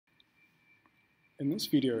In this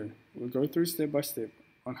video, we'll go through step by step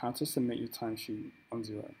on how to submit your timesheet on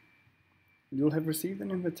Xero. You'll have received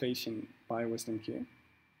an invitation by Wisdom Care.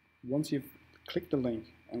 Once you've clicked the link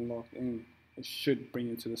and logged in, it should bring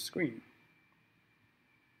you to the screen.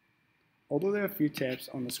 Although there are a few tabs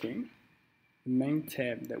on the screen, the main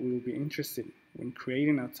tab that we will be interested in when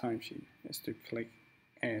creating our timesheet is to click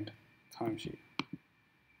Add Timesheet.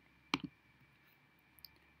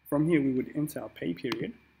 From here, we would enter our pay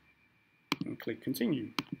period and click Continue.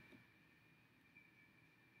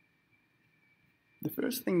 The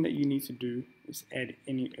first thing that you need to do is add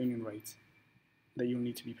any earning rates that you'll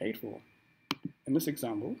need to be paid for. In this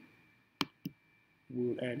example,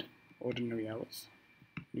 we'll add ordinary hours,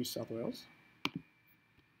 New South Wales,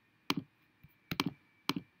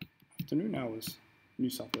 afternoon hours, New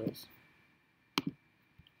South Wales,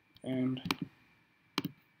 and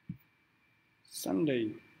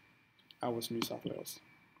Sunday hours, New South Wales.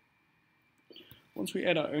 Once we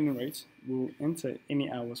add our earning rates, we'll enter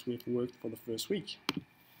any hours we've worked for the first week.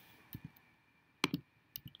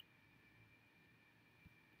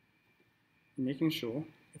 Making sure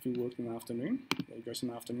if you worked in the afternoon, that it goes in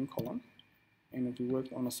the afternoon column, and if you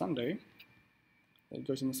worked on a Sunday, that it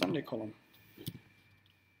goes in the Sunday column.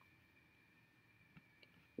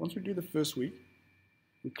 Once we do the first week,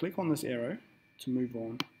 we click on this arrow to move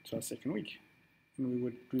on to our second week, and we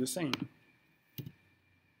would do the same.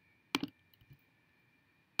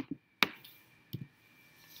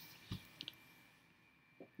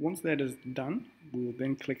 Once that is done, we will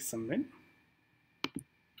then click Submit.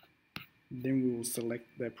 Then we will select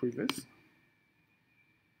the approvers.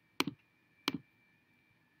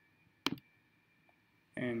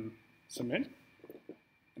 And submit.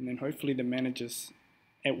 And then hopefully the managers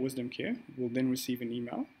at Wisdom Care will then receive an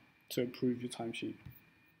email to approve your timesheet.